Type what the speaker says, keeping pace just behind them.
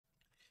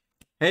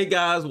Hey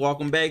guys,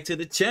 welcome back to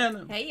the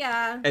channel. Hey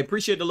y'all. Hey,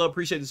 appreciate the love,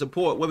 appreciate the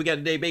support. What we got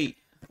today, babe?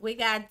 We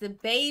got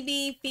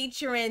DaBaby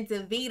featuring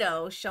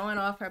Davido showing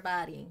off her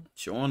body.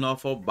 Showing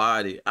off her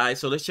body. All right,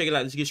 so let's check it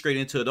out. Let's get straight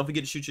into it. Don't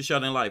forget to shoot your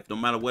shot in life, no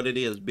matter what it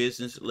is.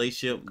 Business,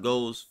 relationship,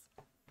 goals.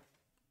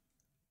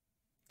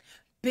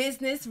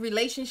 Business,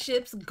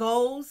 relationships,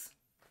 goals.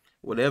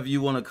 Whatever you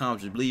want to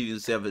accomplish, believe in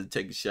yourself and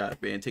take a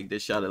shot, man. Take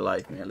that shot of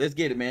life, man. Let's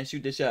get it, man.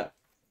 Shoot the shot.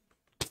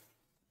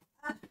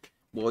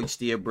 Boy, you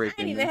still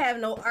breaking. I didn't even have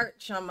no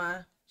arch on my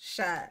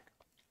shot.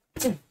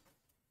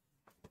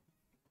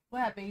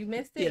 What happened? You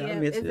missed it? Yeah, I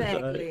missed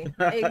exactly. it.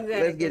 Exactly.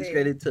 Let's get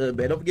straight into it,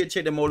 man. Don't forget to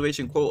check the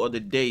motivation quote of the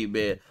day,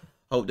 man.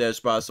 Hope that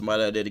inspires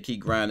somebody out there to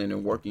keep grinding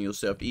and working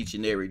yourself each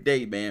and every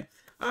day, man.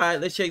 All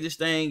right, let's check this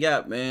thing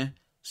out, man.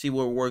 See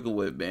what we're working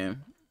with,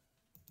 man.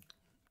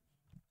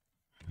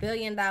 $1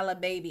 billion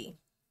baby.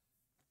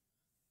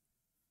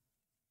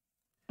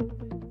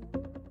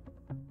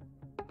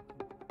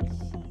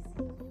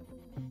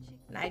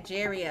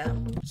 Nigeria.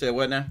 Say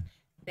what now?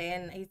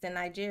 Then he's in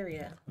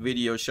Nigeria.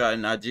 Video shot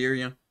in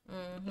Nigeria.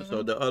 Mm-hmm.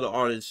 So the other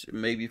artists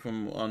maybe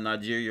from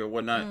Nigeria or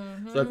whatnot.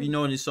 So if you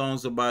know any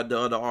songs about the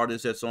other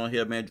artists that's on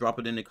here, man, drop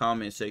it in the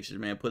comment section,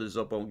 man. Put us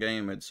up on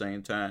game at the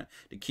same time.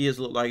 The kids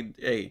look like,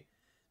 hey,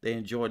 they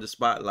enjoy the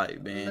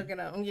spotlight, man. Look at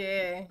them,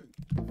 yeah.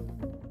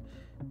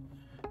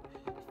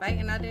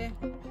 Fighting out there.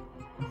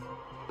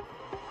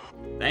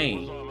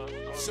 Dang.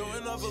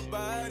 Showing off a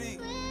body.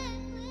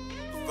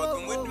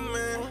 Fucking with the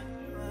man.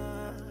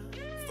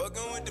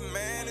 Fucking with the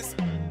man. It's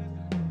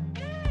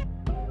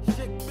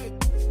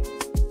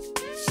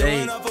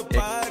showing off a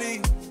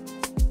body.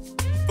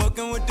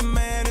 Fucking with the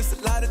man. It's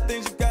a lot of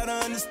things you gotta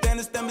understand.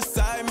 It's them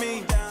beside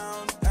me.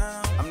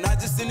 I'm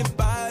not just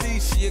anybody.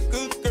 She a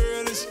good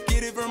girl and she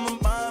get it from her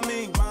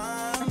mommy.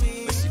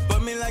 But she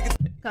put me like a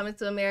Coming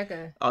to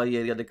America. Oh yeah,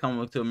 they got the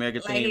Coming to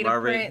America Like he theme the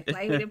already. prince,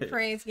 like he the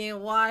prince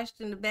getting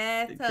washed in the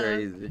bathtub.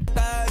 Crazy.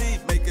 body.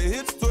 Make her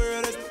hips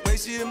twirl. That's the way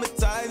she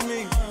hypnotize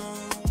me.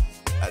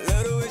 I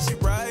love the way she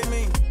ride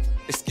me.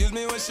 Excuse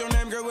me, what's your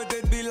name, girl? What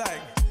that be like?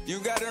 You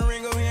got a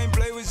ring, oh, he ain't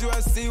play with you, I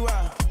see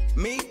why.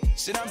 Me?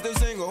 Shit, I'm still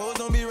single, hoes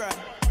don't be right.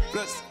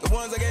 Plus, the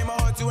ones I gave my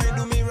heart to ain't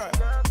do me right.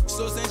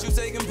 So since you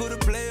take and put a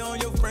play on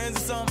your friends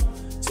or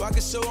something, so I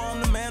can show I'm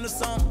the man or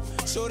something.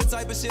 Show the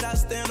type of shit I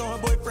stand on,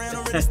 her boyfriend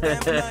don't really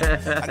stand for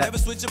nothing. I never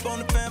switch up on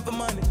the fan for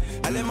money.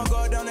 I let my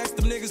guard down next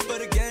to niggas for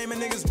the game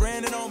and niggas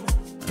branding on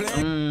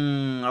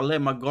me. I let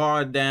my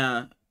guard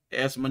down,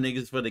 ask my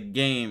niggas for the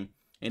game,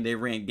 and they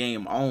ran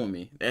game on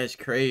me. That's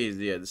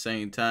crazy. At the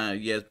same time,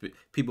 you ask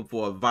people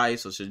for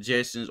advice or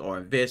suggestions or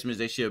investments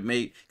they should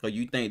make because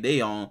you think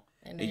they on,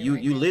 and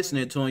you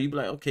listening to him, you be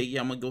like, okay,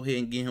 yeah, I'm gonna go ahead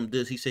and get him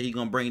this. He said he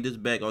gonna bring this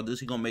back, or this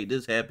he gonna make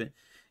this happen,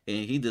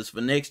 and he just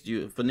finesse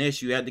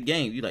you at the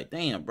game. You like,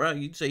 damn, bro,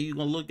 you say you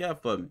gonna look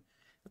out for me.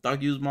 I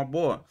thought you was my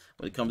boy.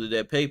 When it comes to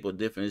that paper,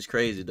 different is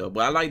crazy though.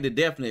 But I like the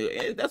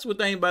definitely. That's what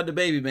thing about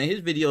DaBaby, man.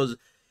 His videos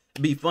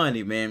be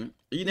funny, man.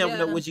 You never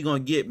know what you're gonna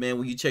get, man,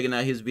 when you checking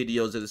out his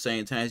videos at the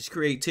same time. His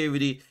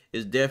creativity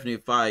is definitely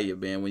fire,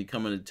 man, when you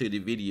coming into the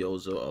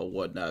videos or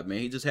whatnot, man.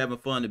 He just having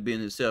fun and being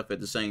himself at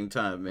the same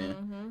time,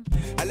 man.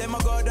 I let my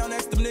guard down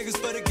next to them niggas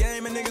for the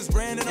game and niggas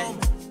branding on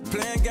me.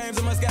 Playing games,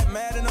 I must got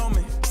mad on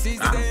me. Seize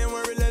the day and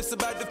worry less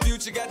about the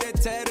future, got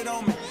that tatted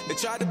on me. They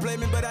tried to play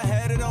me, but I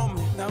had it on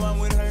me. Now I'm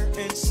with her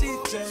and she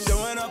just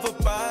showing off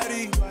her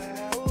body.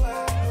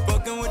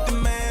 Fucking with the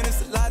man,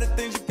 it's a lot of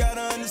things you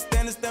gotta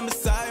understand. It's them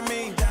beside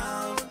me.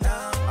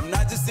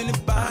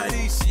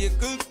 Anybody, she a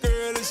good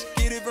girl and she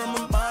get it from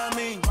her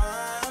mommy.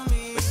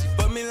 But she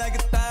put me like a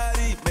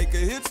thotty, make her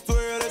hips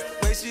twirl, that's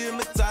the way she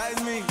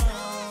hypnotize me.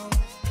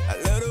 I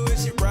love the way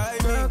she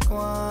ride me.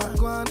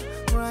 Go on,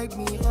 ride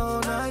me all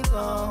night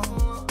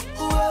long.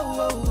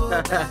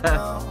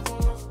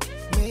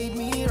 Made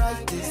me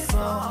write this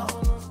song.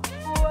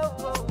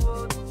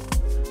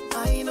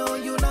 I know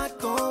you're not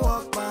gonna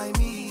walk by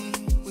me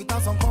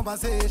without some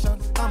conversation.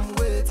 I'm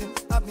waiting,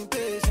 I've been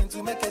patient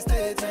to make a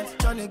statement.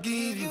 Trying to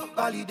give you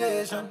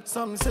validation.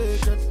 Something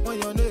sacred when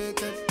you're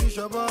naked. It's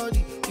your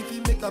body. If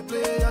you make a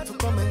player to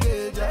come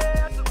engage,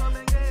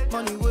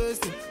 money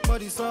wasting,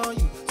 but it's on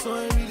you. So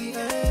it really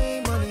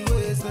ain't money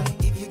wasting.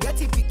 If you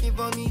get it picking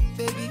for me,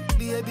 baby,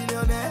 be a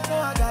billionaire. No,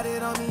 I got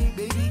it on me,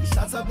 baby.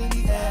 Shots up in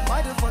the air.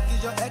 Why the fuck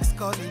is your ex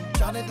calling?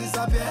 Trying to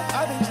disappear.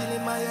 I've been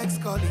chilling, my ex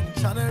calling.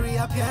 Trying to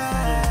reappear.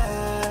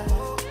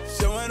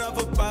 Showing off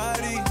her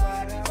body.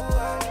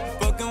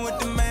 Fucking with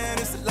the man.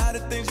 It's a lot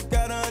of things you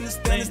gotta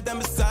understand. It's them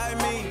beside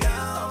me.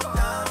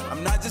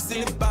 I'm not just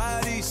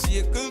anybody. She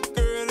a good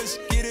girl and she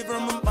get it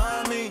from her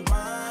mommy.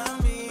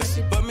 But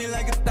she put me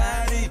like a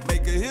thotty,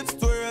 make her hips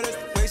twirl. That's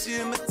the way she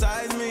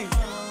hypnotize me.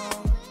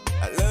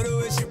 I love the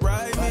way she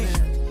ride me.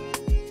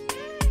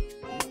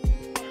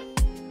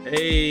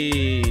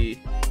 Hey,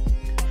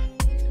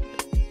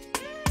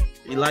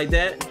 you like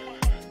that?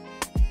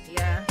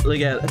 Yeah. Look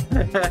at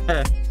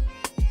it.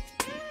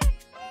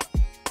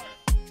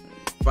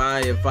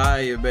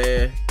 Fire,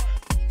 man.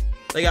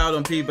 Look at all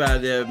them people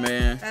out there,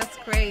 man. That's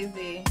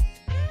crazy.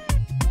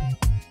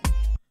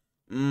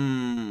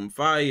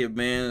 Fire,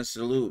 man.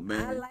 Salute,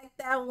 man. I like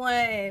that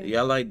one. Yeah,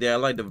 I like that. I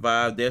like the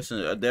vibe.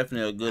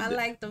 Definitely a good I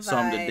like the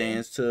song to vibe.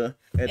 dance to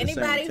at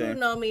Anybody the same who time.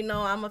 know me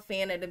know I'm a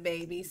fan of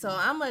DaBaby, so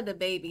I'm a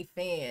DaBaby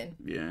fan.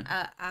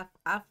 Yeah.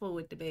 I fool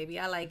with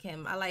DaBaby. I like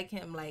him. I like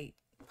him like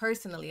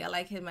personally. I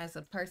like him as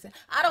a person.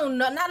 I don't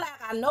know, not like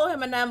I know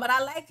him or nothing, but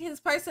I like his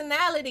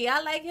personality.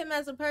 I like him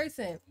as a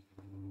person.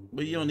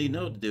 But you don't need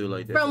no to do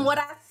like that. From what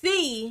I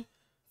see,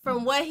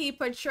 from what he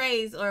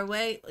portrays or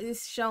what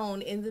is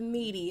shown in the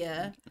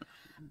media,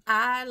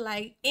 I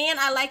like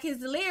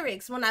his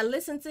lyrics. When I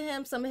listen to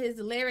him, some of his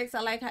lyrics,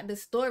 I like how the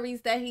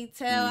stories that he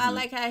tell. I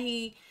like how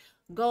he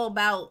go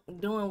about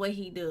doing what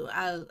he do.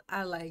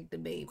 I like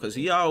DaBaby. Because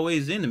he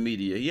always in the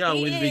media. He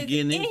always be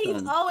getting and into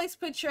he's always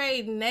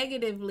portrayed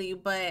negatively,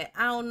 but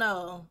I don't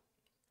know.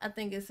 I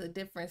think it's a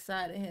different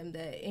side of him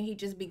and he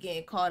just be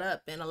getting caught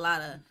up in a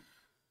lot of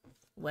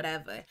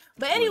whatever.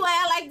 But anyway,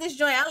 I like this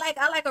joint. I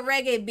like a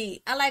reggae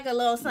beat. I like a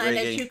little something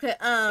that you could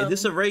Is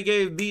this a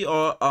reggae beat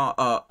or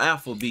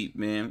Afro beat,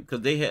 man?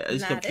 Because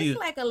it's confused. It's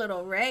like a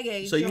little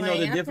reggae. So you know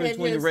the difference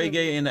between the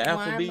reggae and the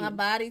Afro beat? My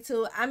body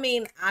too. I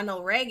mean, I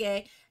know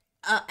reggae.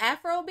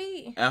 Afro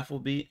beat. Afro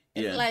beat.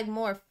 Yeah. It's like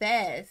more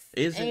fast.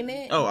 Ain't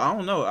it? Oh, I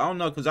don't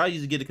know. Because I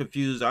used to get it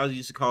confused. I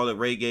used to call it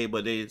reggae,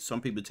 but some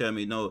people tell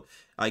me no.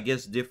 I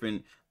guess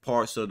different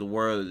parts of the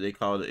world they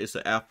call it. It's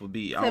an Afro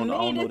beat. I don't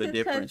know the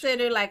difference. It's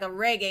considered like a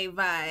reggae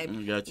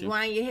vibe. Got you.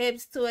 Wind your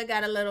hips to it.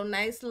 Got a little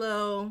nice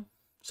little.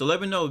 So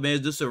let me know, man.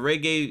 Is this a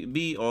reggae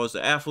beat or is it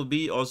an Afro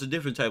beat or is it a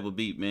different type of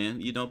beat,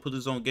 man? You know, put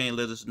this on game.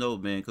 Let us know,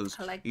 man. Because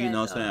you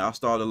know what I'm saying. I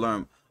started to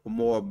learn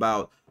more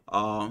about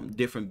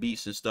different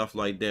beats and stuff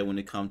like that when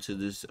it comes to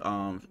this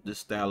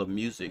style of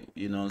music.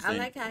 You know what I'm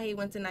saying? I like how he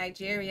went to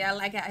Nigeria. I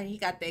like how he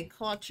got that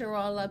culture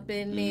all up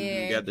in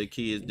there. Got the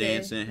kids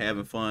dancing,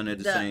 having fun at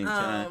the same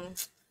time.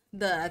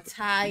 The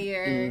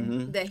attire,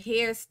 the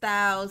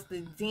hairstyles,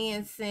 the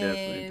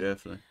dancing.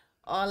 Definitely.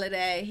 All of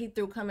that. He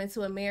threw Coming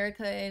to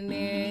America in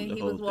there.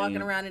 He was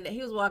walking around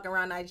he was walking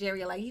around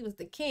Nigeria like he was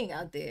the king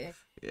out there.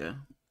 Yeah.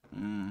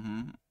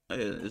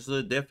 Yeah, it's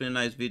definitely a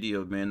nice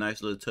video, man.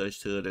 Nice little touch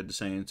to it at the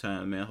same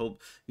time, man. Hope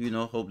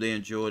they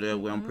enjoy that.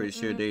 Well, I'm pretty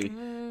sure they,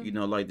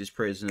 like this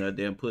president out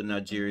there and putting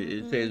Nigeria.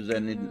 It says that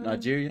in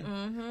Nigeria,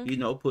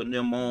 putting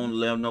them on,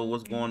 let them know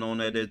what's going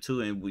on out there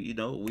too, and we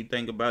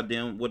think about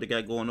them, what they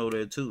got going over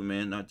there too,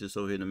 man. Not just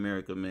over here in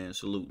America, man.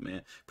 Salute,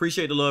 man.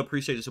 Appreciate the love,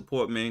 appreciate the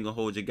support, man. Gonna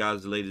hold you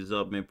guys and ladies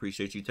up, man.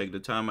 Appreciate you taking the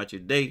time out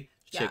your day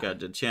to check out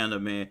the channel,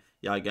 man.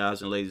 Y'all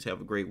guys and ladies have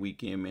a great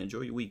weekend, man.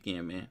 Enjoy your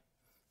weekend, man.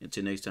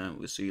 Until next time,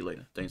 we'll see you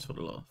later. Thanks for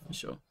the love. For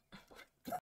sure.